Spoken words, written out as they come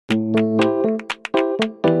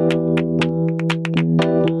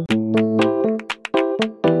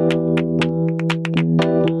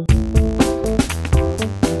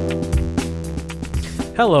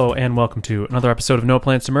Hello and welcome to another episode of No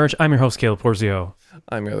Plans to Merge. I'm your host, Caleb Porzio.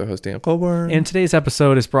 I'm your other host, Dan Colburn. And today's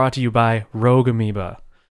episode is brought to you by Rogue Amoeba.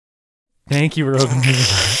 Thank you, Rogue Amoeba.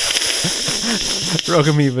 Rogue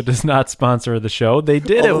Amoeba does not sponsor the show. They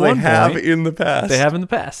did at one point. They have in the past. They have in the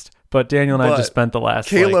past. But Daniel and I just spent the last...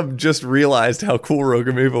 Caleb just realized how cool Rogue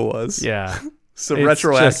Amoeba was. Yeah. So it's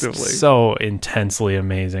retroactively. Just so intensely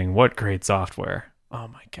amazing. What great software. Oh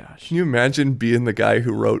my gosh. Can you imagine being the guy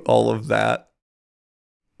who wrote all of that?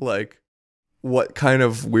 Like, what kind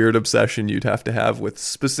of weird obsession you'd have to have with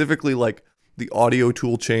specifically like the audio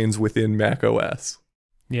tool chains within Mac OS.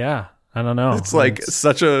 Yeah, I don't know. It's like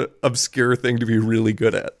such a obscure thing to be really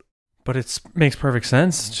good at. But it makes perfect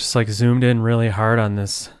sense. Just like zoomed in really hard on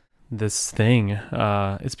this thing.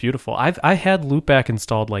 It's beautiful. I had Loopback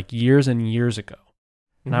installed like years and years ago.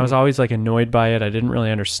 And I was always like annoyed by it. I didn't really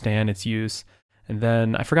understand its use. And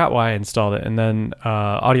then I forgot why I installed it. And then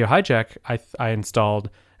Audio Hijack I installed,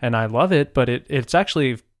 and I love it, but it's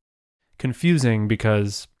actually confusing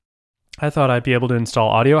because I thought I'd be able to install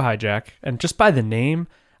Audio Hijack, and just by the name,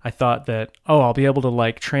 I thought that, I'll be able to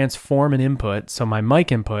like transform an input. So my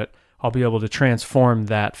mic input, I'll be able to transform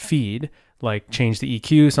that feed, like change the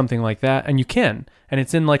EQ, something like that. And you can, and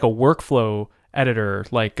it's in like a workflow editor,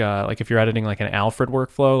 like if you're editing like an Alfred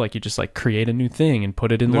workflow, like you just like create a new thing and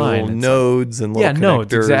put it in line. Little nodes and little connectors.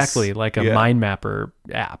 Nodes, exactly, like a mind mapper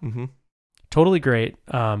app. Mm-hmm. Totally great.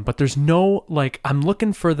 But there's no, like, I'm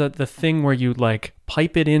looking for the thing where you like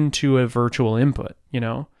pipe it into a virtual input,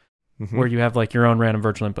 where you have like your own random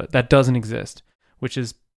virtual input. That doesn't exist, which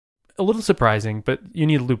is a little surprising, but you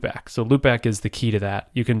need a loopback. So loopback is the key to that.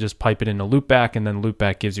 You can just pipe it into loopback, and then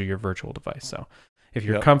loopback gives you your virtual device. So if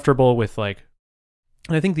you're comfortable with like,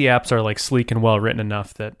 and I think the apps are like sleek and well written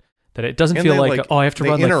enough that it doesn't feel like, I have to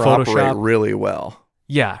run like Photoshop really well.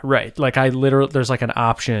 Yeah, right. Like there's like an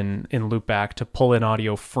option in Loopback to pull in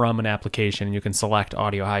audio from an application, and you can select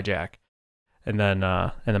Audio Hijack and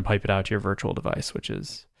then pipe it out to your virtual device, which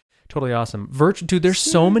is totally awesome. Dude, there's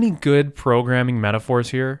so many good programming metaphors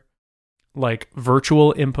here. Like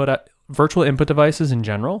virtual input devices in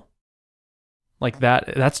general. Like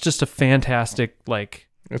that's just a fantastic, like,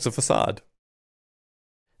 it's a facade.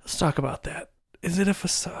 Let's talk about that. Is it a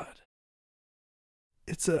facade?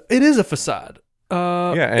 It is a facade.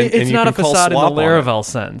 It's not a facade in the Laravel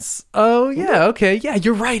sense. Oh, yeah, okay. Yeah,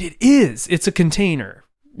 you're right. It is. It's a container.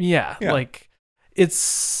 Yeah. Like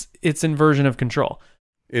it's inversion of control.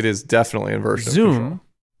 It is definitely inversion of control. Zoom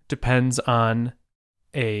depends on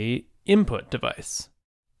a input device.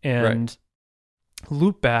 And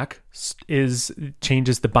Loopback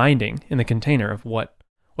changes the binding in the container of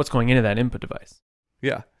what's going into that input device.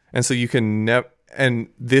 Yeah. And so you can and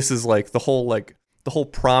this is like the whole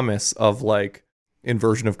promise of like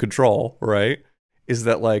inversion of control, right? Is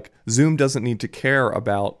that like Zoom doesn't need to care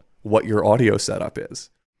about what your audio setup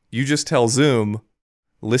is. You just tell Zoom,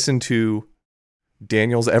 listen to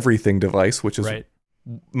Daniel's everything device, which is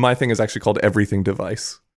my thing is actually called everything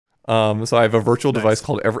device. So I have a virtual device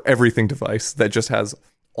called everything device that just has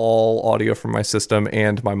all audio from my system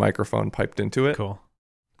and my microphone piped into it. Cool.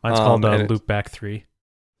 Mine's called Loopback 3.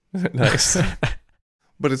 Nice.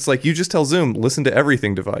 But it's like you just tell Zoom, listen to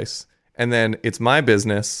everything device. And then it's my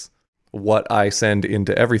business what I send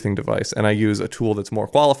into everything device. And I use a tool that's more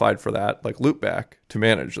qualified for that, like Loopback, to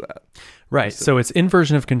manage that. Right. So it's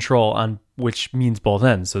inversion of control, which means both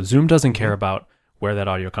ends. So Zoom doesn't care about where that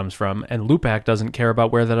audio comes from, and Loopback doesn't care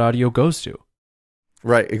about where that audio goes to.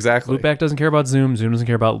 Right, exactly. Loopback doesn't care about Zoom. Zoom doesn't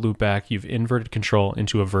care about Loopback. You've inverted control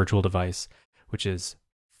into a virtual device, which is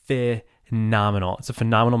phenomenal. It's a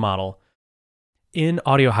phenomenal model. In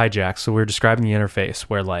Audio Hijack, so we're describing the interface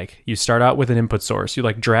where like you start out with an input source, you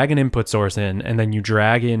like drag an input source in, and then you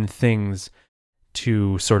drag in things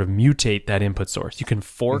to sort of mutate that input source. You can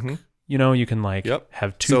fork, you can like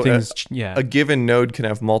have two things. A given node can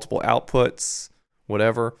have multiple outputs,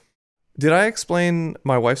 whatever. Did I explain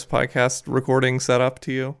my wife's podcast recording setup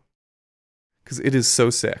to you? Because it is so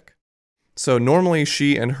sick. So normally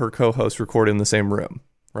she and her co-host record in the same room,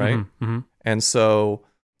 right? Mm-hmm. And so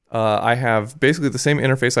I have basically the same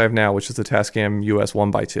interface I have now, which is the Tascam US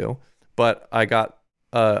 1x2, but I got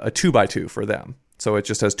a 2x2 for them. So it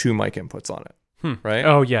just has two mic inputs on it, right?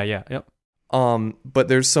 Oh, yeah, yep. But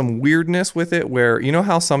there's some weirdness with it where, you know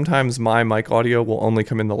how sometimes my mic audio will only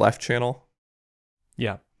come in the left channel?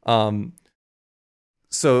 Yeah.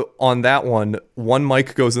 So on that one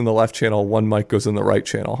mic goes in the left channel, one mic goes in the right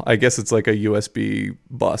channel. I guess it's like a USB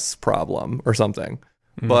bus problem or something.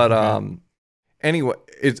 But anyway,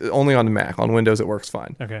 it's only on the Mac. On Windows, it works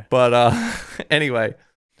fine. Okay. But anyway,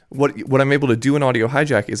 what I'm able to do in Audio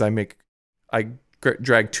Hijack is I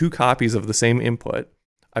drag two copies of the same input,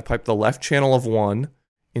 I pipe the left channel of one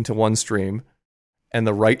into one stream and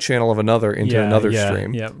the right channel of another into another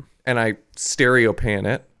stream. Yep. And I stereo pan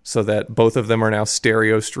it so that both of them are now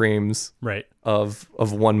stereo streams Right. of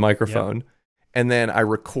one microphone. And then I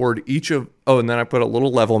record each of, and then I put a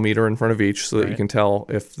little level meter in front of each so that you can tell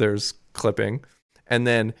if there's clipping. And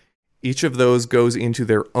then each of those goes into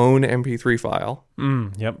their own MP3 file.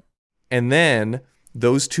 Yep. And then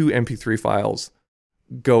those two MP3 files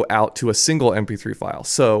go out to a single MP3 file.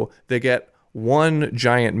 So they get one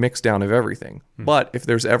giant mix down of everything. But if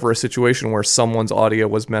there's ever a situation where someone's audio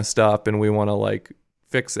was messed up and we want to like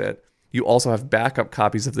fix it, you also have backup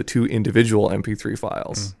copies of the two individual MP3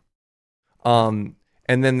 files. And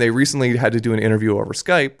then they recently had to do an interview over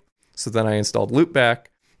Skype. So then I installed Loopback,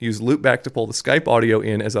 used Loopback to pull the Skype audio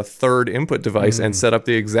in as a third input device and set up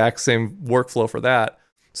the exact same workflow for that.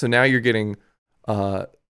 So now you're getting 4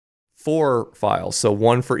 files. So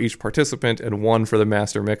one for each participant and one for the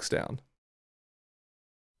master mixdown.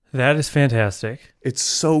 That is fantastic. It's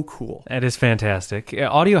so cool. That is fantastic.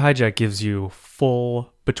 Audio Hijack gives you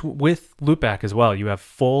full, with Loopback as well, you have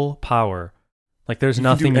full power. Like there's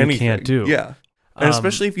nothing you can't do. Yeah. And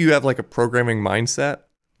especially if you have like a programming mindset,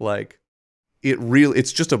 like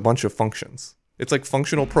it's just a bunch of functions. It's like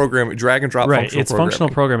functional programming, drag and drop right. functional It's programming. functional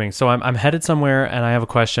programming. So I'm headed somewhere and I have a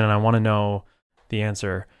question and I want to know the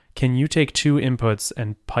answer. Can you take 2 inputs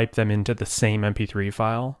and pipe them into the same MP3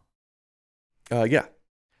 file? Yeah.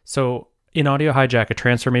 So in Audio Hijack, a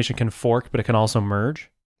transformation can fork, but it can also merge.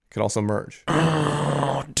 Can also merge.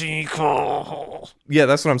 Oh, Deco. Yeah,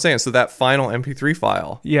 that's what I'm saying. So that final MP3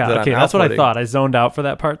 file. Yeah, that okay, I'm that's what I outputting- thought. I zoned out for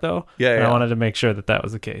that part though. Yeah, And yeah. I wanted to make sure that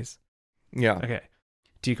was the case. Yeah. Okay.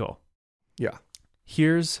 Deco. Yeah.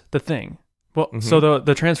 Here's the thing. Well, so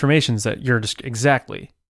the transformations that you're just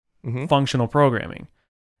exactly functional programming,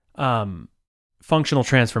 functional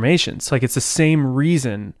transformations. Like it's the same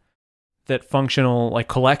reason that functional like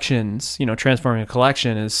collections, transforming a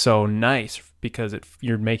collection is so nice because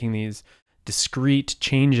you're making these discrete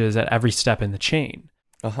changes at every step in the chain.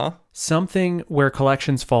 Something where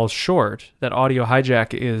collections falls short that Audio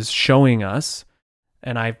Hijack is showing us,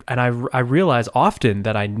 and I realize often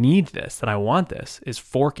that I need this, that I want this, is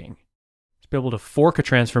forking. To be able to fork a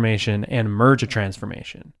transformation and merge a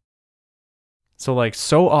transformation. So like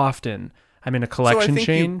so often I'm in a collection so I think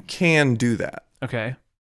chain. you can do that. Okay.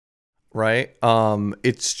 Right?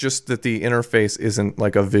 It's just that the interface isn't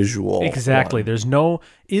like a visual. Exactly. one.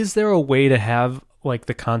 Is there a way to have like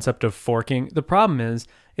the concept of forking? The problem is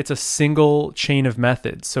it's a single chain of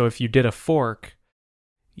methods. So if you did a fork,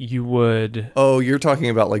 you would... Oh, you're talking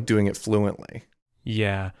about like doing it fluently.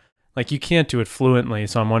 Yeah. Like you can't do it fluently.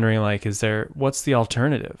 So I'm wondering like, what's the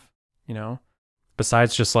alternative?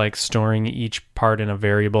 Besides just like storing each part in a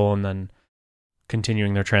variable and then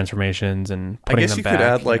continuing their transformations and putting them back. I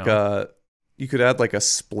guess you could add like a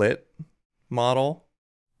split model.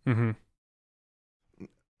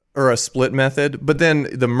 Or a split method, but then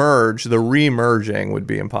the re-merging would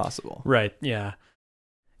be impossible. Right, yeah.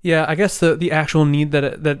 Yeah, I guess the actual need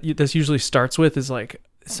that this usually starts with is like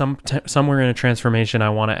somewhere in a transformation I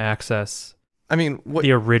want to access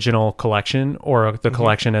the original collection or the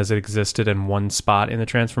collection as it existed in one spot in the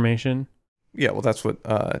transformation. Yeah, well that's what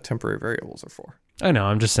temporary variables are for. I know,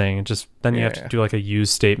 I'm just saying, then you have to do like a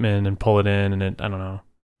use statement and pull it in and I don't know.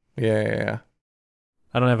 Yeah.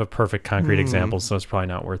 I don't have a perfect concrete example, so it's probably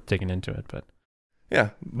not worth digging into it. But yeah,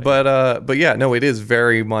 but yeah, no, it is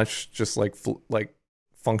very much just like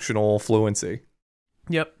functional fluency.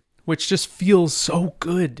 Yep, which just feels so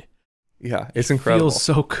good. Yeah, it's incredible. Feels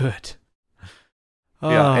so good.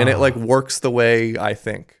 Yeah, and it like works the way I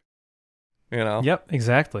think. Yep,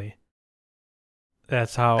 exactly.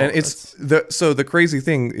 That's how. And so the crazy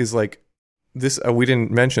thing is like this. We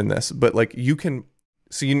didn't mention this, but like you can.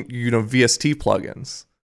 So VST plugins,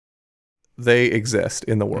 they exist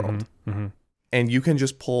in the world, and you can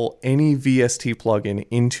just pull any VST plugin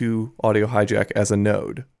into Audio Hijack as a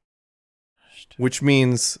node, which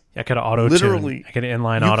means I could auto-tune. Literally, I could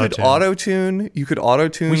inline auto-tune. You could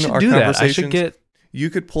auto-tune. We should our do that. conversations. You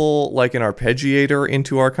could pull like an arpeggiator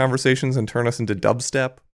into our conversations and turn us into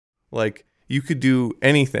dubstep. Like you could do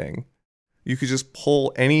anything. You could just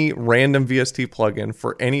pull any random VST plugin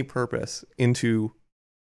for any purpose into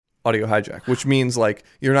Audio Hijack, which means like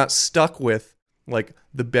you're not stuck with like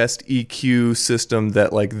the best EQ system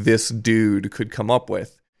that like this dude could come up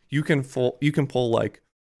with. You can pull like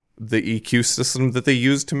the EQ system that they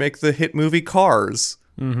used to make the hit movie Cars.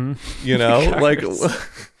 Cars. Like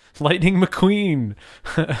Lightning McQueen.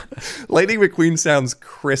 Lightning McQueen sounds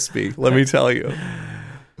crispy, let me tell you.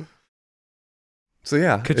 So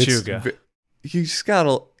yeah, Kachuga.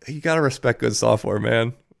 You gotta respect good software,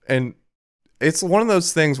 man. and it's one of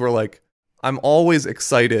those things where like I'm always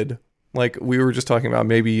excited. Like we were just talking about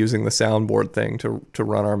maybe using the soundboard thing to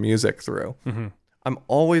run our music through. Mm-hmm. I'm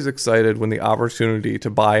always excited when the opportunity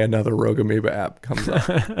to buy another Rogue Amoeba app comes up.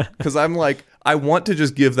 Because I'm like, I want to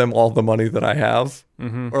just give them all the money that I have,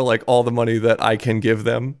 or like all the money that I can give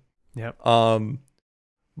them. Yep.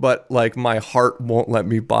 But like my heart won't let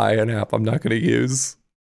me buy an app I'm not going to use,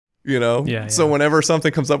 you know? Yeah. So whenever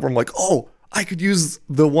something comes up where I'm like, oh, I could use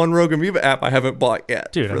the one Rogue Amoeba app I haven't bought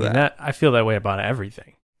yet. Dude, for I mean, that. I feel that way about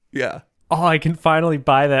everything. Yeah. Oh, I can finally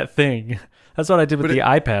buy that thing. That's what I did with But the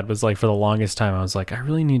iPad. Was like for the longest time, I was like, I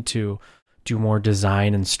really need to do more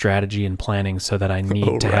design and strategy and planning so that I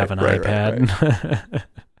need to have an iPad.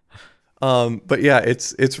 Right. But yeah,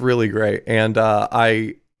 it's really great. And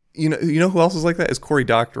you know who else is like that is Cory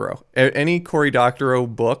Doctorow. Any Cory Doctorow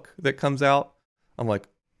book that comes out, I'm like,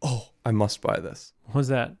 oh, I must buy this. What was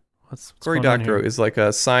that? What's Cory going on Doctorow here? is like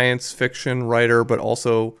a science fiction writer, but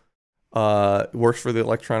also works for the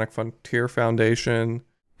Electronic Frontier Foundation.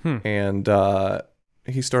 And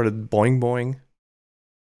he started Boing Boing.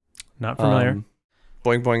 Not familiar.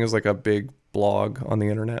 Boing Boing is like a big blog on the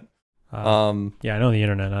internet. Yeah, I know the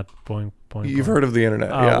internet, not Boing Boing. You've heard of the internet,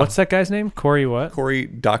 yeah. What's that guy's name? Cory what? Cory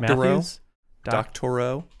Doctorow. Matthews?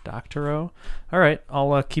 Doctorow. Doctorow. All right,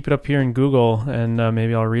 I'll keep it up here in Google, and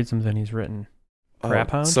maybe I'll read something he's written. Crap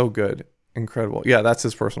Hound? So good. Incredible. Yeah, that's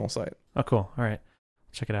his personal site. Oh, cool. All right.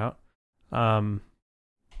 Check it out.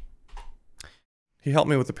 He helped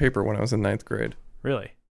me with the paper when I was in 9th grade.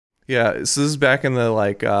 Really? Yeah, so this is back in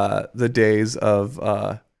the days of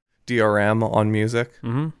DRM on music.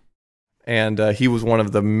 Mm-hmm. And he was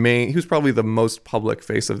he was probably the most public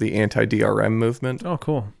face of the anti-DRM movement. Oh,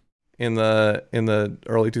 cool. In the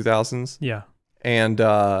early 2000s. Yeah. And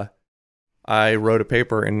I wrote a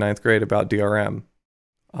paper in 9th grade about DRM.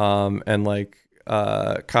 And like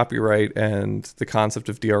copyright and the concept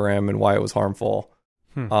of DRM and why it was harmful.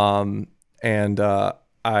 And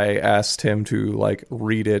I asked him to like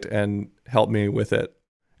read it and help me with it.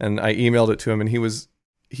 And I emailed it to him, and he was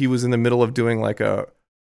in the middle of doing like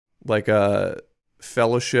a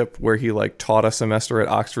fellowship where he like taught a semester at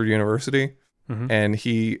Oxford University. And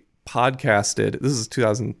he podcasted. This is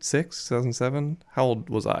 2006, 2007. How old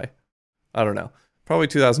was I? I don't know. Probably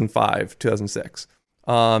 2005, 2006.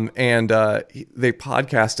 And they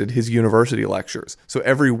podcasted his university lectures. So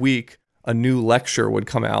every week a new lecture would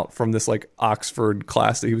come out from this like Oxford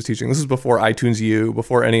class that he was teaching. This was before iTunes U,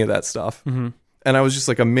 before any of that stuff. And I was just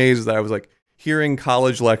like amazed that I was like hearing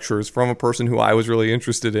college lectures from a person who I was really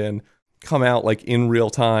interested in come out like in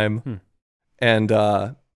real time. And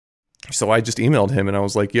so I just emailed him and I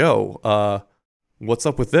was like, yo, what's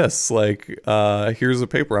up with this? Like, here's a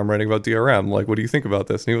paper I'm writing about DRM. Like, what do you think about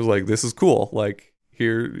this? And he was like, this is cool. Like,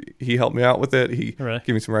 here, he helped me out with it. He gave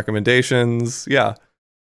me some recommendations. Yeah.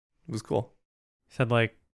 It was cool. He said,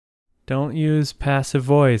 like, don't use passive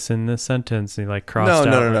voice in this sentence. And he like crossed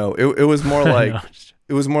out. No. It was more like,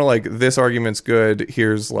 it was more like this argument's good.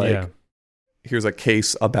 Here's like, here's a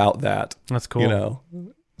case about that. That's cool. You know,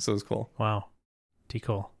 so it was cool. Wow.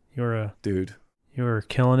 D-Cole. Dude. You were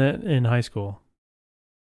killing it in high school.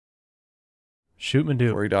 Shoot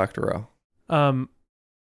Madoo. Cory Doctorow.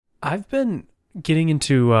 I've been getting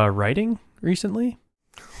into writing recently.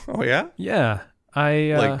 Oh yeah? Yeah.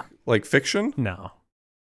 Like fiction? No.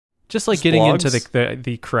 Just like Just getting blogs? into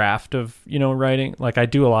the craft of, writing. Like I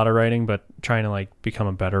do a lot of writing, but trying to like become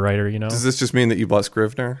a better writer, Does this just mean that you bought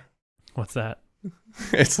Scrivener? What's that?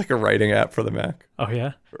 It's like a writing app for the Mac. Oh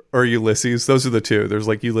yeah? Or Ulysses. Those are the two. There's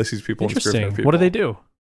like Ulysses people and Scrivener Interesting. people. What do they do?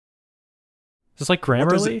 Is this like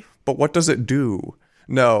Grammarly? But what does it do?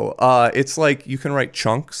 No, it's like you can write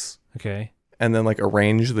chunks. Okay. And then like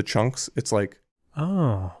arrange the chunks. It's like,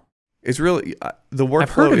 oh, it's really, the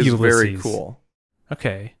I've heard workflow of is Ulysses. very cool.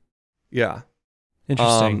 Okay. Yeah.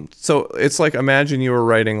 Interesting. So it's like, imagine you were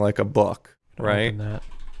writing like a book, Don't right? open that.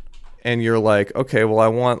 And you're like, okay, well I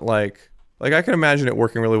want like I can imagine it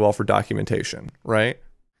working really well for documentation, right?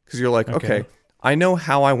 Because you're like, okay, I know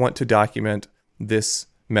how I want to document this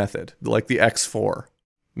method, like the X4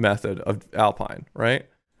 method of Alpine, right?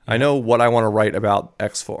 I know what I want to write about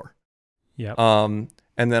X4. Yep. And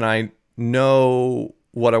then I know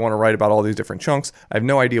what I want to write about all these different chunks. I have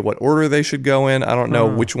no idea what order they should go in. I don't know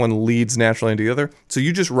which one leads naturally into the other. So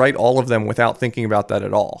you just write all of them without thinking about that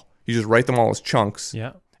at all. You just write them all as chunks.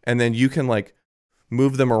 Yeah. And then you can like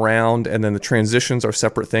move them around, and then the transitions are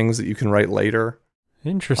separate things that you can write later.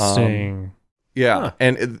 Interesting. Yeah. Huh.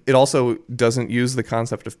 And it also doesn't use the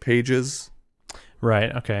concept of pages,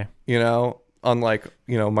 Right. Okay. unlike,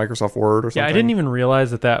 Microsoft Word or something. Yeah, I didn't even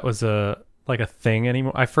realize that was a thing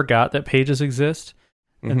anymore. I forgot that pages exist,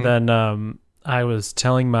 And then I was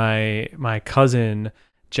telling my cousin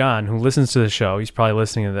John, who listens to the show, he's probably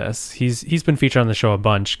listening to this. He's been featured on the show a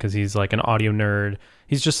bunch because he's like an audio nerd.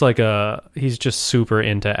 He's just super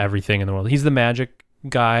into everything in the world. He's the magic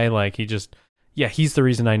guy. Like he's the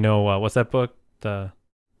reason I know. What's that book? That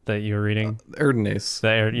you were reading? Erdenace.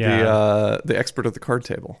 The expert at the card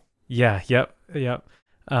table. Yeah. Yep.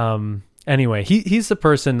 Anyway, he's the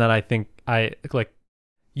person that I think I like.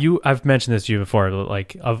 I've mentioned this to you before.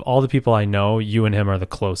 Like of all the people I know, you and him are the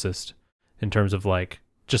closest in terms of like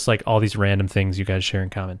just like all these random things you guys share in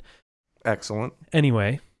common. Excellent.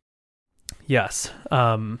 Anyway, yes.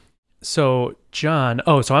 So John.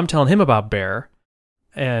 So I'm telling him about Bear,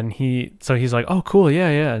 and he's like, oh, cool, yeah,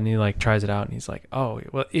 and he like tries it out, and he's like, oh,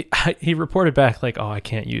 well, he reported back like, oh, I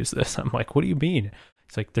can't use this. I'm like, what do you mean?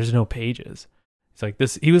 He's like, there's no pages. It's like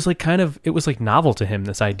this. He was like it was like novel to him,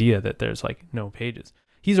 this idea that there's like no pages.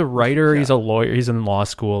 He's a writer. Yeah. He's a lawyer. He's in law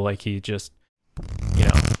school. Like he just,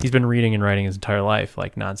 he's been reading and writing his entire life,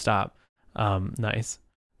 like nonstop. Nice.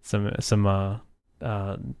 Some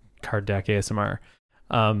card deck ASMR.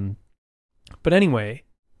 But anyway,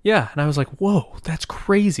 yeah. And I was like, whoa, that's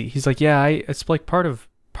crazy. He's like, yeah, it's like part of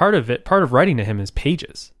writing to him is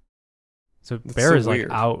pages. So that's Bear is weird.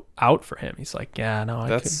 Like out for him. He's like, yeah, no,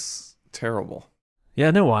 that's terrible.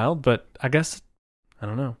 Yeah, no, wild, but I guess, I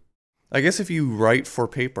don't know. I guess if you write for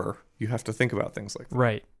paper, you have to think about things like that.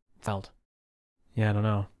 Right. Yeah, I don't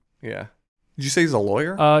know. Yeah. Did you say he's a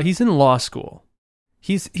lawyer? He's in law school.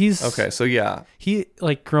 He's okay, so yeah. He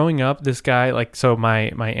like growing up, this guy, like, so my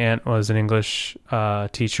aunt was an English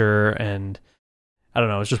teacher, and I don't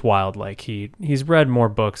know, it's just wild. Like he's read more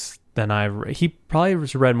books than he probably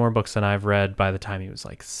has read more books than I've read by the time he was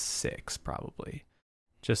like 6, probably.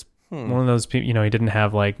 Just one of those people, he didn't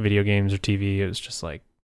have like video games or TV. It was just like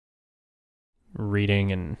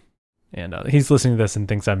reading, and he's listening to this and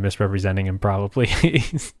thinks I'm misrepresenting him probably.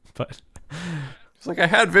 But it's like, I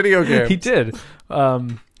had video games. He did.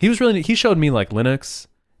 He showed me like Linux.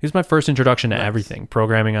 He was my first introduction to everything,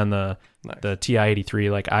 programming on the TI-83.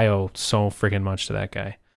 Like I owe so freaking much to that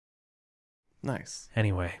guy. Nice.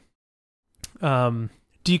 Anyway,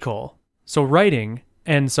 Decol. So writing,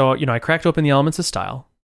 and so I cracked open the Elements of Style,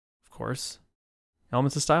 of course.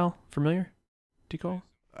 Elements of Style, familiar? Decol?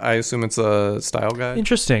 I assume it's a style guide.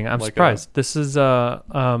 Interesting. I'm surprised. This is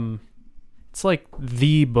it's like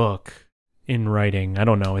the book in writing. I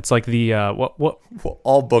don't know. It's like the what? Well,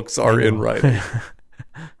 all books are in writing.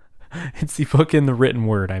 It's the book in the written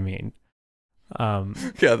word. I mean,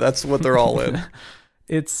 yeah, that's what they're all in.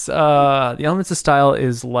 It's the Elements of Style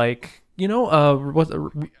is like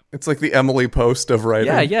it's like the Emily Post of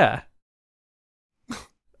writing. Yeah.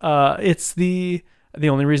 It's the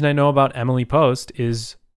only reason I know about Emily Post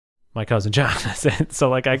is my cousin John. So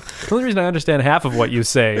like the only reason I understand half of what you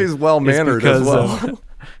say, he's well-mannered as well.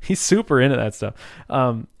 He's super into that stuff.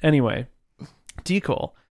 Anyway,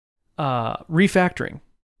 Decol, Refactoring,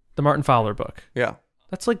 the Martin Fowler book. Yeah.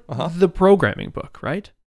 That's like the programming book, right?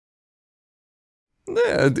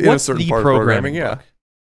 Yeah, in a certain part of programming, yeah. Book?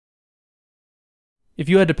 If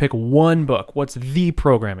you had to pick one book, what's the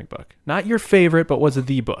programming book? Not your favorite, but what's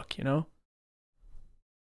the book,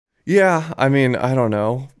 Yeah, I mean, I don't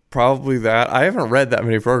know. Probably that. I haven't read that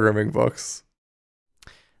many programming books.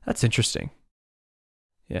 That's interesting.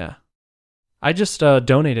 Yeah. I just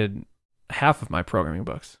donated half of my programming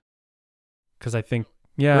books. Because I think,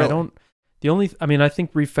 really? I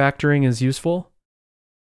think refactoring is useful.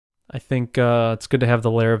 I think it's good to have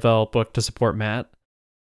the Laravel book to support Matt.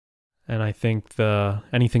 And I think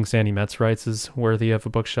anything Sandy Metz writes is worthy of a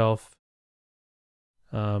bookshelf.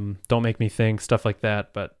 Don't Make Me Think, stuff like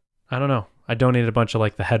that. But I don't know. I donated a bunch of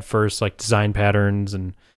like the head first, like design patterns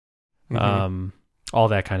and all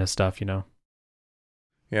that kind of stuff,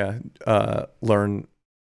 Yeah. Learn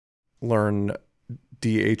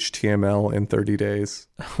DHTML in 30 days.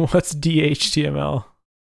 What's DHTML?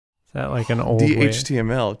 Is that like an old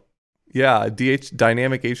DHTML? Way? Yeah,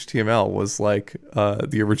 Dynamic HTML was like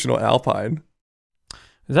the original Alpine.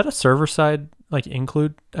 Is that a server-side like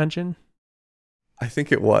include engine? I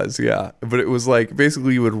think it was, yeah. But it was like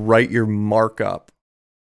basically you would write your markup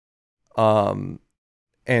and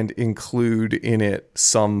include in it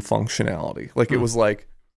some functionality. Like it was like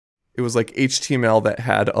HTML that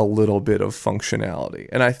had a little bit of functionality.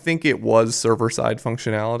 And I think it was server-side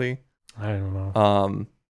functionality. I don't know.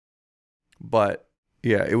 But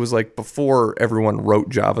yeah, it was like before everyone wrote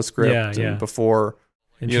JavaScript and before,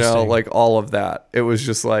 like all of that. It was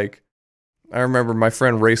just like, I remember my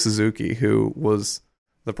friend Ray Suzuki, who was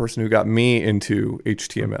the person who got me into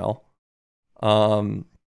HTML, who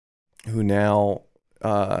now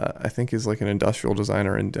I think he's like an industrial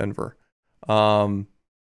designer in Denver.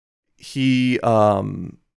 He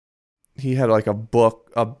had like a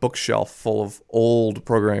bookshelf full of old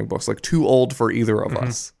programming books, like too old for either of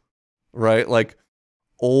us, right? Like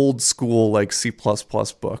old school, like C++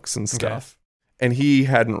 books and stuff. And he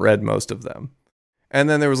hadn't read most of them. And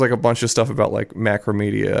then there was like a bunch of stuff about like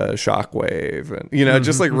Macromedia, Shockwave, and, you know,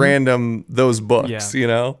 just like random, those books, you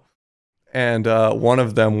know? And one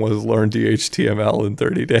of them was learn DHTML in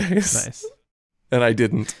 30 days. Nice. And I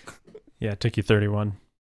didn't. Yeah, it took you 31.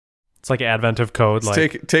 It's like advent of code.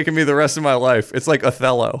 It's taking me the rest of my life. It's like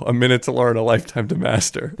Othello, a minute to learn, a lifetime to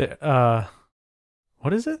master.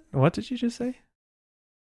 What is it? What did you just say?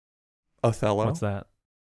 Othello. What's that?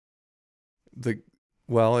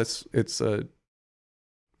 It's a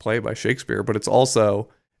play by Shakespeare, but it's also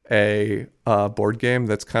a board game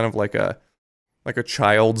that's kind of like a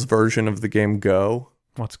child's version of the game Go.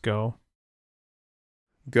 What's Go?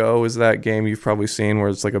 Go is that game you've probably seen where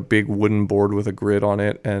it's like a big wooden board with a grid on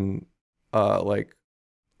it, and like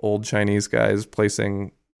old Chinese guys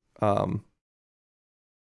placing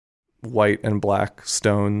white and black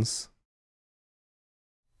stones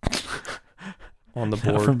on the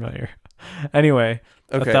board. Not familiar. Anyway,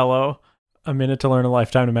 okay. Othello, a minute to learn, a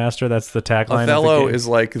lifetime to master. That's the tagline. Othello is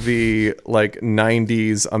like the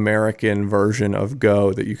 90s American version of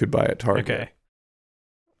Go that you could buy at Target. Okay.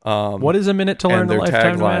 What is a minute to learn, a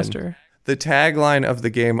lifetime to master? The tagline of the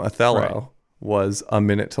game Othello was a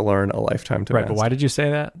minute to learn, a lifetime to master. Right, but why did you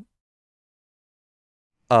say that?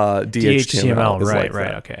 DHTML.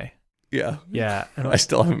 Right, okay. Yeah. Yeah. I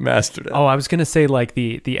still haven't mastered it. Oh, I was going to say like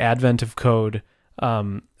the advent of code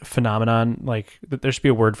phenomenon, like there should be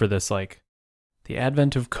a word for this, like the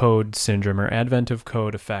advent of code syndrome or advent of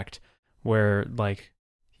code effect, where like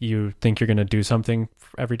you think you're going to do something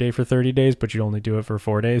every day for 30 days, but you only do it for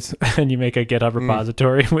 4 days, and you make a GitHub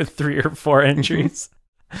repository with 3 or 4 entries.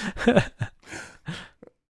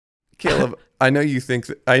 Caleb, I know you think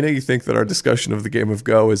that our discussion of the game of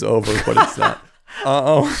Go is over, but it's not.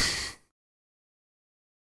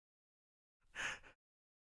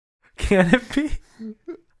 Can it be?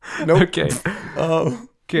 Nope. Okay.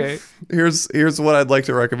 Okay. Here's what I'd like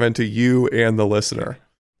to recommend to you and the listener.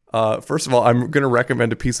 First of all, I'm going to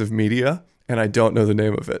recommend a piece of media, and I don't know the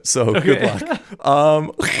name of it, so good luck.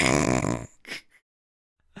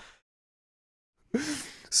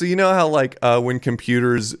 So you know how like when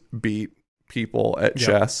computers beat people at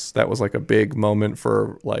chess, that was like a big moment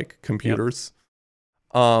for like computers.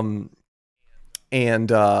 And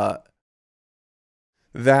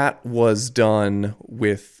that was done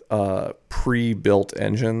with pre-built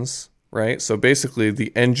engines, right? So basically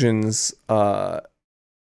the engines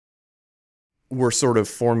were sort of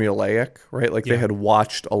formulaic, right? Like they had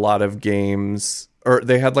watched a lot of games, or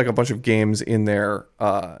they had like a bunch of games in their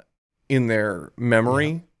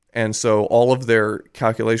memory. And so all of their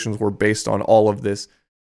calculations were based on all of this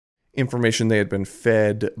information they had been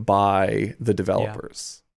fed by the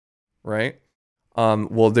developers, right?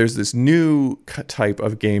 Well, there's this new type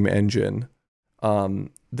of game engine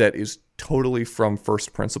that is totally from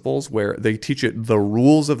first principles, where they teach it the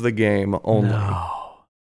rules of the game only. No.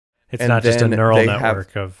 It's not just a neural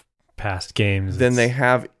network of past games. Then they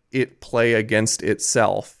have it play against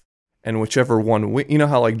itself, and whichever one, you know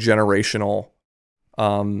how like generational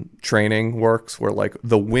training works, where like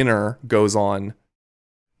the winner goes on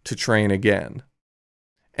to train again.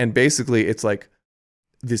 And basically it's like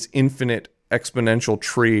this infinite exponential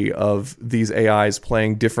tree of these AIs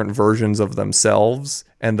playing different versions of themselves,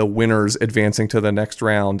 and the winners advancing to the next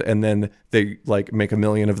round, and then they like make 1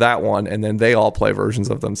 million of that one, and then they all play versions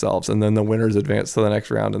of themselves, and then the winners advance to the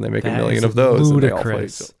next round and they make 1 million of those,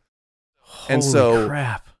 ludicrous. And they all play. And so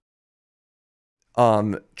crap.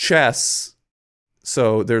 Chess,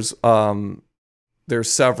 so there's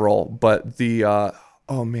several, but the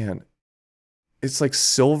it's like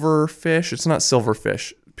Silverfish. It's not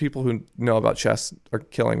Silverfish. People who know about chess are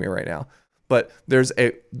killing me right now. But there's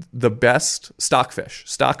the best Stockfish.js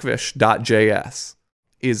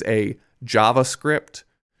is a JavaScript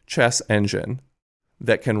chess engine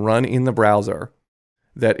that can run in the browser,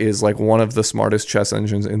 that is like one of the smartest chess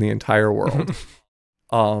engines in the entire world.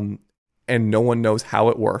 And no one knows how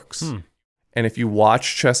it works. And if you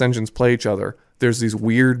watch chess engines play each other, there's these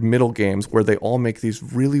weird middle games where they all make these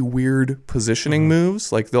really weird positioning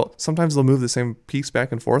moves. Like sometimes they'll move the same piece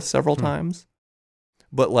back and forth several times.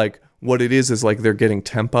 But like what it is like they're getting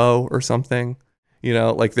tempo or something, you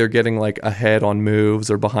know, like they're getting like ahead on moves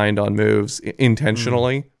or behind on moves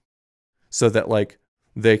intentionally, so that like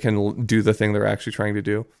they can do the thing they're actually trying to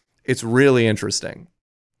do. It's really interesting.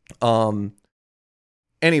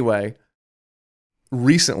 Anyway,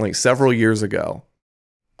 recently, several years ago,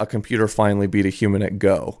 a computer finally beat a human at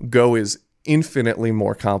Go. Go is infinitely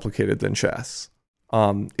more complicated than chess.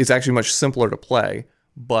 It's actually much simpler to play,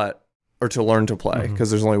 or to learn to play, because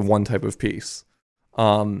there's only one type of piece.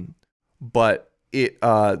 But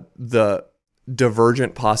the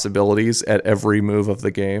divergent possibilities at every move of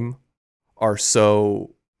the game are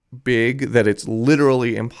so big that it's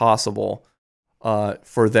literally impossible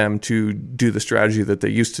for them to do the strategy that they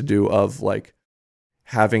used to do of like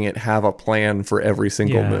having it have a plan for every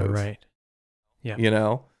single move. Right. Yeah. You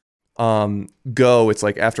know? Go, it's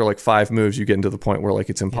like after like 5 moves, you get into the point where like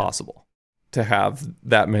it's impossible to have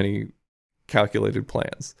that many calculated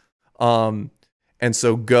plans. And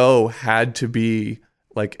so Go had to be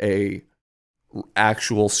like a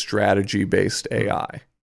actual strategy based AI.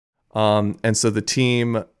 And so the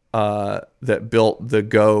team that built the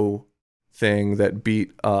Go thing that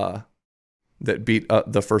beat the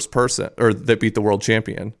first person, or that beat the world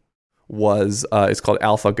champion, was it's called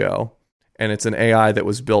AlphaGo, and it's an AI that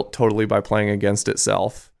was built totally by playing against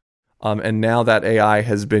itself. And now that AI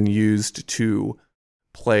has been used to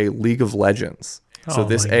play League of Legends. So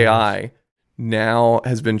this AI now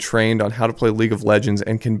has been trained on how to play League of Legends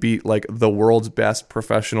and can beat like the world's best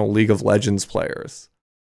professional League of Legends players.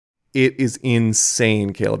 It is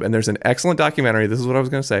insane, Caleb. And there's an excellent documentary. This is what I was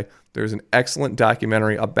going to say. There's an excellent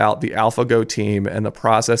documentary about the AlphaGo team and the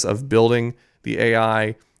process of building the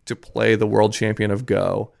AI to play the world champion of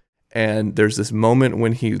Go. And there's this moment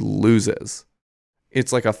when he loses.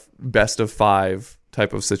 It's like a best of 5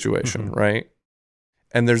 type of situation, right?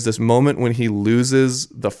 And there's this moment when he loses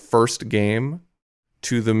the first game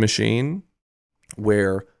to the machine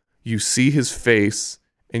where you see his face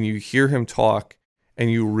and you hear him talk and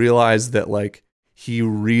you realize that like he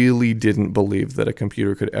really didn't believe that a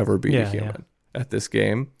computer could ever beat a human at this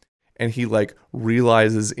game. And he like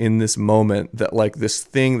realizes in this moment that like this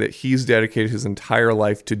thing that he's dedicated his entire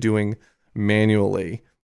life to doing manually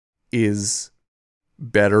is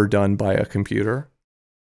better done by a computer.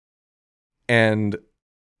 And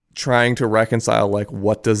trying to reconcile like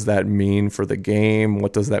what does that mean for the game,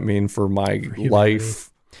 what does that mean for my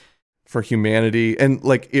life, for humanity. And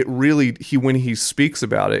like it really, when he speaks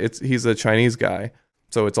about it, he's a Chinese guy,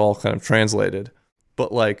 so it's all kind of translated,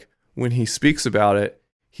 but like when he speaks about it,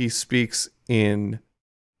 he speaks in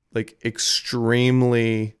like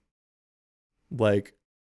extremely like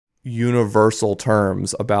universal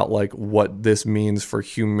terms about like what this means for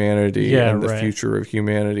humanity and the future of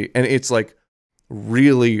humanity. And it's like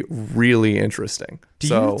really, really interesting. Do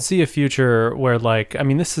you see a future where like, I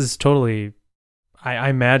mean, this is totally, I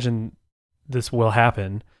imagine this will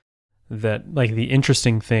happen, that like the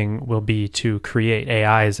interesting thing will be to create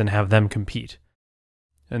AIs and have them compete.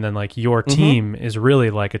 And then like your team is really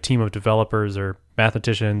like a team of developers or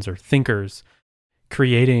mathematicians or thinkers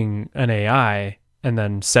creating an AI and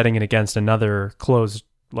then setting it against another closed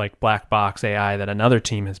like black box AI that another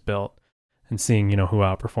team has built and seeing, you know, who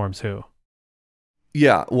outperforms who.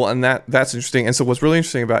 Yeah, well, and that's interesting. And so what's really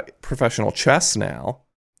interesting about professional chess now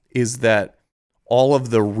is that all of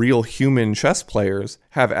the real human chess players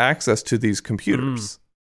have access to these computers.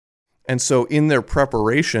 And so in their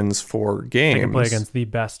preparations for games, they can play against the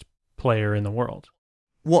best player in the world.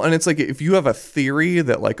 Well, and it's like if you have a theory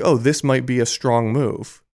that like, oh, this might be a strong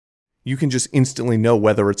move, you can just instantly know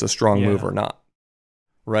whether it's a strong move or not.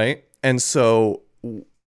 Right? And so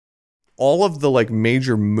all of the like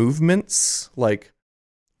major movements like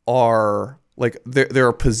are like there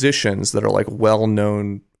are positions that are like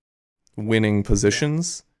well-known winning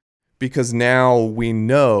positions, because now we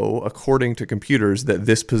know according to computers that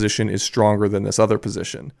this position is stronger than this other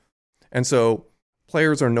position. And so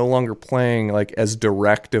players are no longer playing like as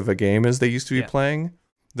direct of a game as they used to be playing.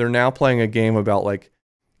 They're now playing a game about like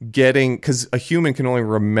getting, because a human can only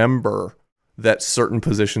remember that certain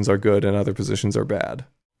positions are good and other positions are bad,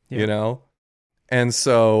 you know? And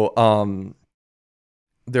so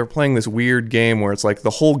they're playing this weird game where it's like the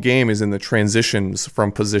whole game is in the transitions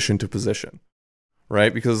from position to position,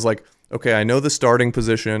 right? Because it's like, okay, I know the starting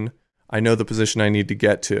position, I know the position I need to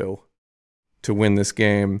get to win this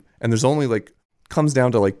game, and there's only like, comes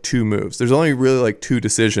down to like 2 moves. There's only really like 2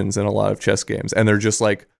 decisions in a lot of chess games, and they're just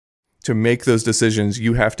like, to make those decisions,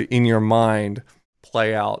 you have to, in your mind,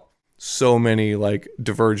 play out so many like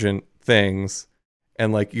divergent things,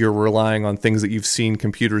 and like you're relying on things that you've seen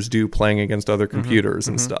computers do playing against other computers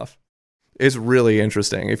and stuff. It's really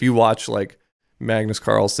interesting. If you watch like Magnus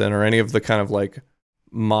Carlsen or any of the kind of like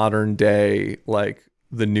modern day, like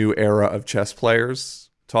the new era of chess players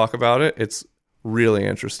talk about it, it's really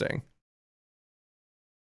interesting.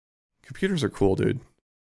 Computers are cool, dude.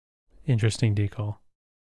 Interesting decall.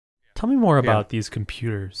 Tell me more about these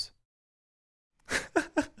computers.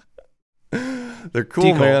 They're cool,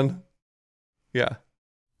 Deagle. man. Yeah.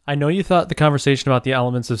 I know you thought the conversation about the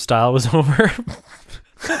elements of style was over.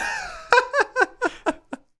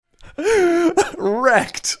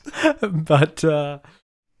 Wrecked. But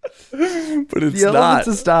But it's the not. elements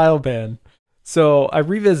of style, man. So I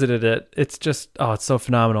revisited it. It's just, it's so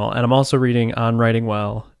phenomenal. And I'm also reading On Writing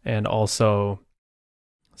Well, and also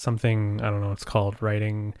something, I don't know what it's called,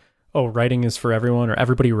 Writing is for Everyone, or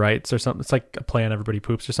Everybody Writes, or something. It's like a play on Everybody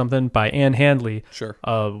Poops or something, by Anne Handley. Sure.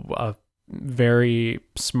 A very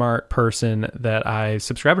smart person that I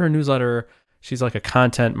subscribed to her newsletter. She's like a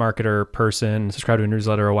content marketer person, subscribed to a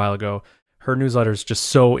newsletter a while ago. Her newsletter is just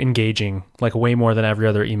so engaging, like way more than every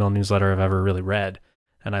other email newsletter I've ever really read.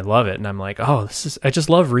 And I love it. And I'm like, I just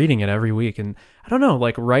love reading it every week. And I don't know,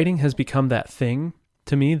 like writing has become that thing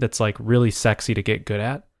to me that's like really sexy to get good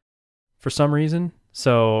at for some reason.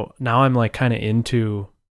 So now I'm like kind of into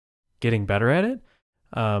getting better at it.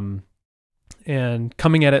 And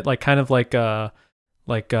coming at it like kind of like Adam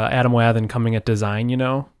Wathan coming at design, you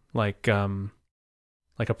know, like a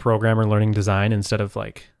programmer learning design instead of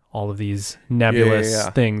like all of these nebulous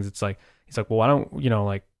things. It's like, he's like, well, why don't, you know,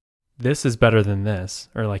 like this is better than this,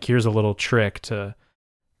 or like, here's a little trick to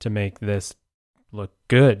make this look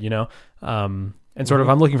good, you know? And sort of,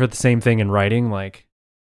 I'm looking for the same thing in writing, like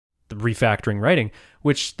the refactoring writing,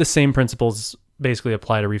 which the same principles basically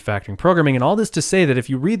apply to refactoring programming. And all this to say that if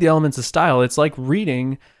you read the Elements of Style, it's like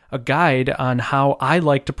reading a guide on how I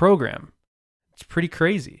like to program. It's pretty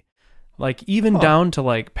crazy. Like even down to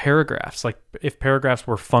like paragraphs, like if paragraphs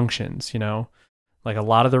were functions, you know, like a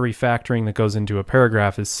lot of the refactoring that goes into a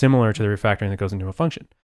paragraph is similar to the refactoring that goes into a function.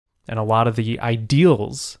 And a lot of the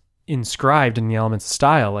ideals inscribed in the Elements of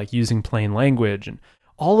Style, like using plain language and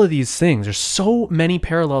all of these things, there's so many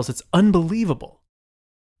parallels. It's unbelievable.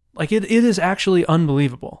 Like it is actually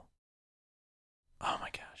unbelievable. Oh my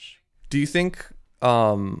gosh. Do you think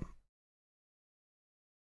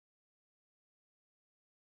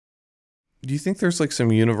there's like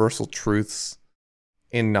some universal truths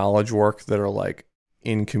in knowledge work that are like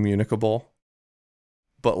incommunicable,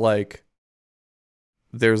 but like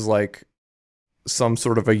there's like some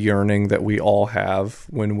sort of a yearning that we all have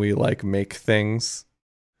when we like make things,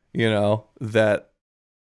 you know, that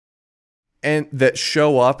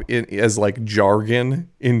show up as like jargon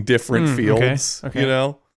in different fields, okay. You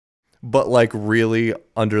know, but like really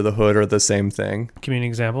under the hood are the same thing. Give me an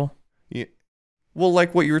example. Yeah. Well,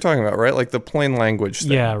 like what you were talking about, right? Like the plain language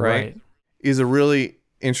thing, right? Is a really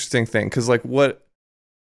interesting thing, because like what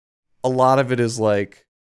a lot of it is like,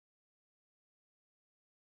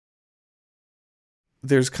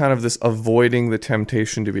 there's kind of this avoiding the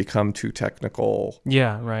temptation to become too technical.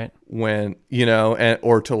 Yeah, right. When, you know,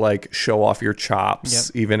 or to like show off your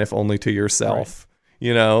chops, even if only to yourself,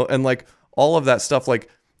 you know, and like all of that stuff, like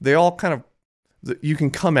they all kind of, you can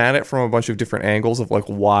come at it from a bunch of different angles of like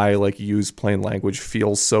why like use plain language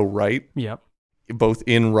feels so right. Yep. Both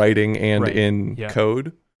in writing and in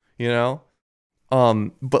code, you know?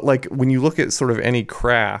 But like when you look at sort of any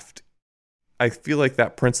craft, I feel like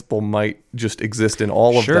that principle might just exist in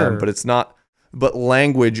all of them, but it's not, but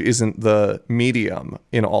language isn't the medium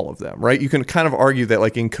in all of them, right? You can kind of argue that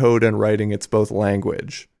like in code and writing, it's both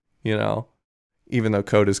language, you know, even though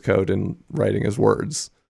code is code and writing is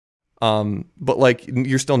words. But like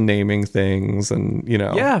you're still naming things and, you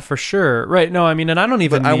know. Yeah, for sure. Right. No, I mean, and I don't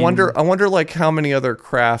even I wonder like how many other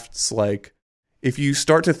crafts, like if you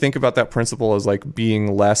start to think about that principle as like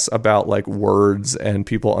being less about like words and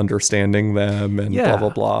people understanding them and blah, blah,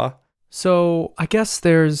 blah. So I guess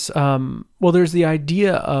there's, there's the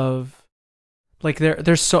idea of like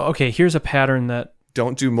there's here's a pattern that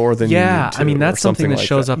don't do more than you need to. I mean, that's something that like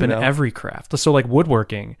shows up in know? every craft. So like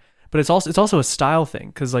woodworking, but it's also a style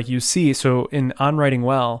thing. Cause like you see, so in On Writing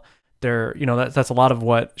Well, there, you know, that's a lot of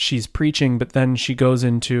what she's preaching, but then she goes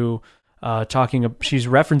into, she's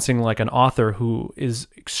referencing like an author who is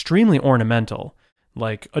extremely ornamental,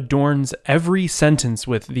 like adorns every sentence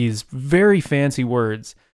with these very fancy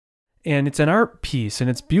words, and it's an art piece and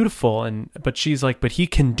it's beautiful. But she's like, but he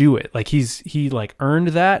can do it. Like he like earned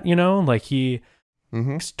that, you know, like he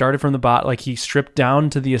started from the bottom, like he stripped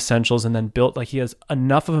down to the essentials and then built, like he has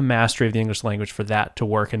enough of a mastery of the English language for that to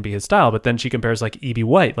work and be his style. But then she compares like E.B.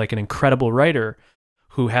 White, like an incredible writer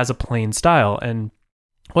who has a plain style. And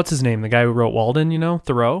what's his name? The guy who wrote Walden, you know,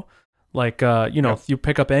 Thoreau. Like, you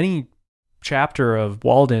pick up any chapter of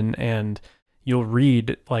Walden and you'll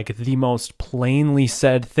read like the most plainly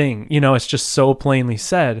said thing. You know, it's just so plainly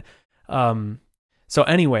said. So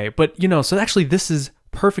anyway, but you know, so actually this is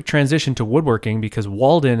perfect transition to woodworking because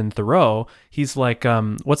Walden and Thoreau, he's like,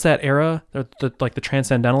 what's that era? Like the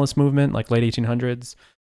Transcendentalist movement, like late 1800s.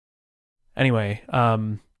 Anyway,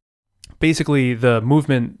 basically the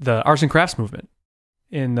movement, the arts and crafts movement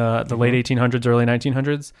in the late 1800s, early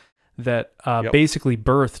 1900s, that basically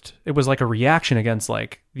birthed, it was like a reaction against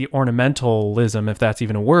like the ornamentalism, if that's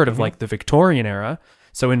even a word, of like the Victorian era.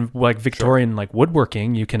 So in like Victorian like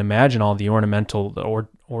woodworking, you can imagine all the ornamental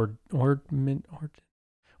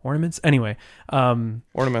ornaments. Anyway,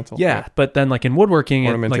 ornamental. Yeah, but then like in woodworking,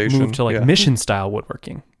 it like moved to like mission style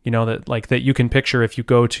woodworking. You know, that you can picture if you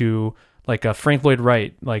go to like Frank Lloyd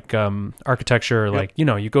Wright, like architecture, like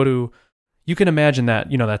you can imagine that,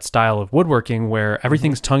 that style of woodworking where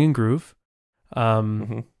everything's tongue and groove.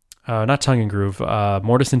 Not tongue and groove,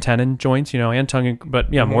 mortise and tenon joints, and tongue and,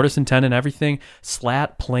 but yeah, mortise and tenon, everything,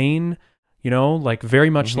 slat, plane, like very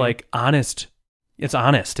much like honest. It's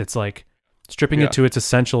honest. It's like stripping it to its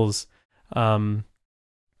essentials. So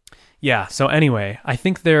anyway, I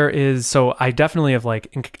think I definitely have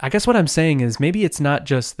like, I guess what I'm saying is maybe it's not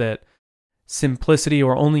just that simplicity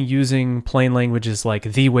or only using plain language is like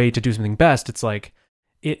the way to do something best. It's like,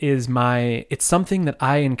 it's something that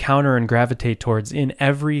I encounter and gravitate towards in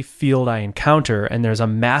every field I encounter. And there's a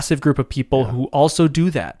massive group of people who also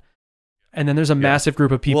do that. And then there's a massive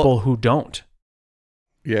group of people who don't.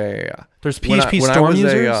 Yeah. There's PHP Storm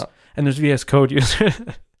users and there's VS Code users.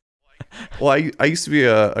 Well, I used to be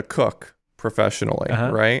a cook professionally,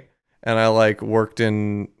 right? And I like worked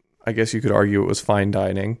in, I guess you could argue it was fine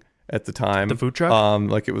dining at the time. The food truck?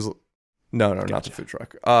 Like it was, no, not the food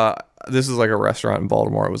truck. This is like a restaurant in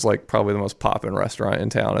Baltimore. It was like probably the most poppin' restaurant in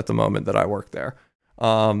town at the moment that I worked there.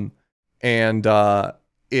 I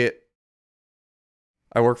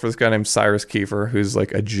work for this guy named Cyrus Kiefer, who's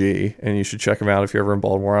like a G, and you should check him out if you're ever in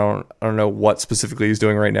Baltimore. I don't know what specifically he's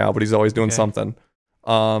doing right now, but he's always doing something.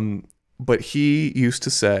 But he used to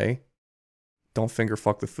say, "Don't finger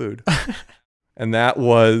fuck the food," and that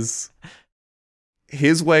was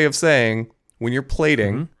his way of saying when you're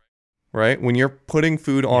plating, right? When you're putting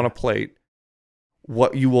food on a plate,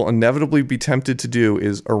 what you will inevitably be tempted to do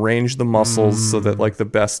is arrange the muscles so that like the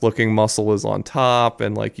best looking muscle is on top,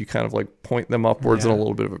 and like you kind of like point them upwards in a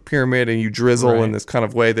little bit of a pyramid, and you drizzle in this kind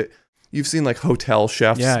of way that you've seen like hotel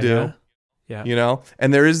chefs do. Yeah.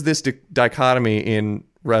 And there is this dichotomy in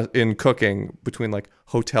cooking between like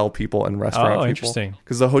hotel people and restaurant people. Interesting.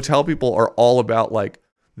 Because the hotel people are all about like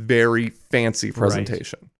very fancy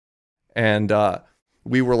presentation. And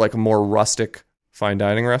we were like a more rustic fine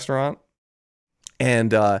dining restaurant.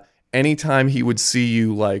 And anytime he would see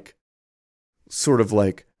you like sort of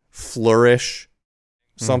like flourish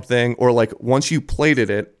something, or like once you plated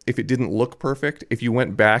it, if it didn't look perfect, if you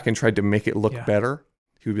went back and tried to make it look better,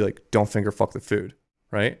 he would be like, "Don't finger fuck the food,"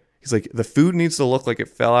 right? He's like, the food needs to look like it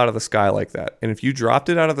fell out of the sky like that. And if you dropped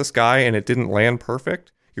it out of the sky and it didn't land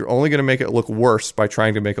perfect, you're only going to make it look worse by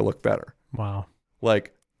trying to make it look better. Wow.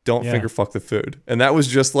 Like, don't finger fuck the food. And that was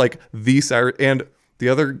just like the Cyrus. And the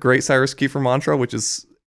other great Cyrus Kiefer mantra, which is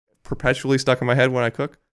perpetually stuck in my head when I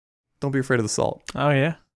cook, don't be afraid of the salt. Oh,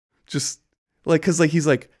 yeah. Just like, because like he's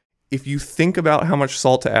like, if you think about how much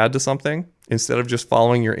salt to add to something, instead of just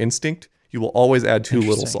following your instinct, you will always add too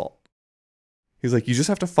little salt. He's like, you just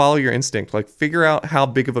have to follow your instinct. Like, figure out how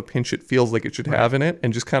big of a pinch it feels like it should have in it,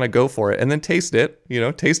 and just kind of go for it. And then taste it,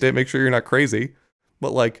 make sure you're not crazy.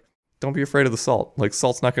 But, like, don't be afraid of the salt. Like,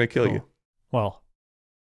 salt's not going to kill you. Well,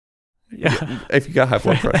 yeah. If you got high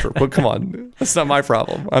blood pressure. But come on, that's not my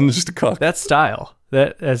problem. I'm just a cook. That's style.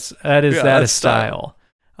 That is style.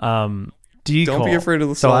 Don't be afraid of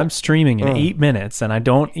the salt. So I'm streaming in 8 minutes, and I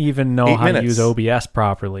don't even know how to use OBS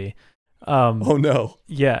properly. Oh no!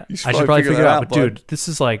 Yeah, I should probably figure it out. But dude, this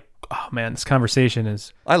is like, oh man, this conversation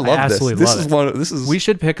is. I love this. This is. We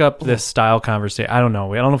should pick up this style conversation. I don't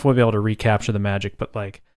know. I don't know if we'll be able to recapture the magic, but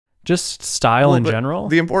like, just style in general.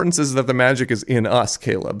 The importance is that the magic is in us,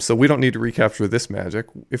 Caleb. So we don't need to recapture this magic.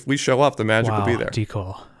 If we show up, the magic will be there.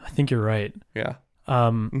 Decool. I think you're right. Yeah.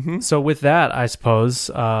 So with that, I suppose.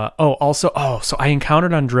 So I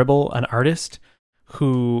encountered on Dribbble an artist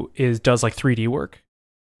who does like 3D work.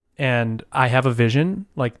 And I have a vision,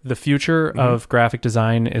 like the future of graphic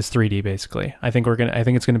design is 3D basically. I think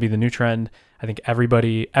it's going to be the new trend. I think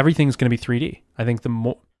everything's going to be 3D. I think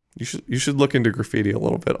you should look into graffiti a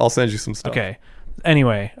little bit. I'll send you some stuff. Okay.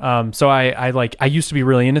 Anyway, so I used to be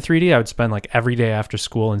really into 3D. I would spend like every day after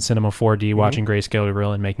school in Cinema 4D watching Grayscale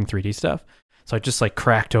Real and making 3D stuff. So I just like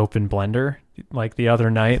cracked open Blender like the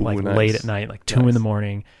other night, late at night, like 2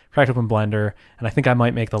 a.m, cracked open Blender, and I think I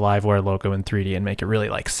might make the Livewire logo in 3D and make it really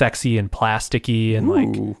like sexy and plasticky and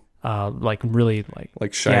like like really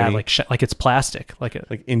Like shiny, yeah, like it's plastic, like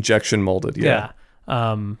injection molded. Yeah.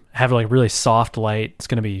 Have like really soft light. It's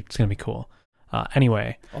gonna be cool.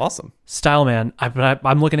 Anyway, Awesome. Style Man.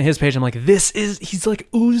 I'm looking at his page. I'm like, he's like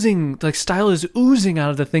oozing, like style is oozing out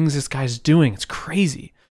of the things this guy's doing. It's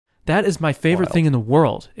crazy. That is my favorite thing in the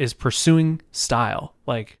world, is pursuing style.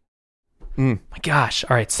 Like, my gosh.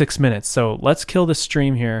 All right, 6 minutes. So let's kill this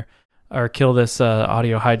stream here, or kill this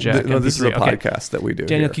audio hijack. No, this is a Okay. podcast that we do.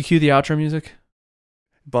 Daniel, here. can you cue the outro music?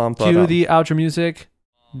 Bum, Cue the outro music.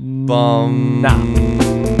 bum, now.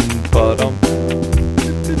 ba-dum.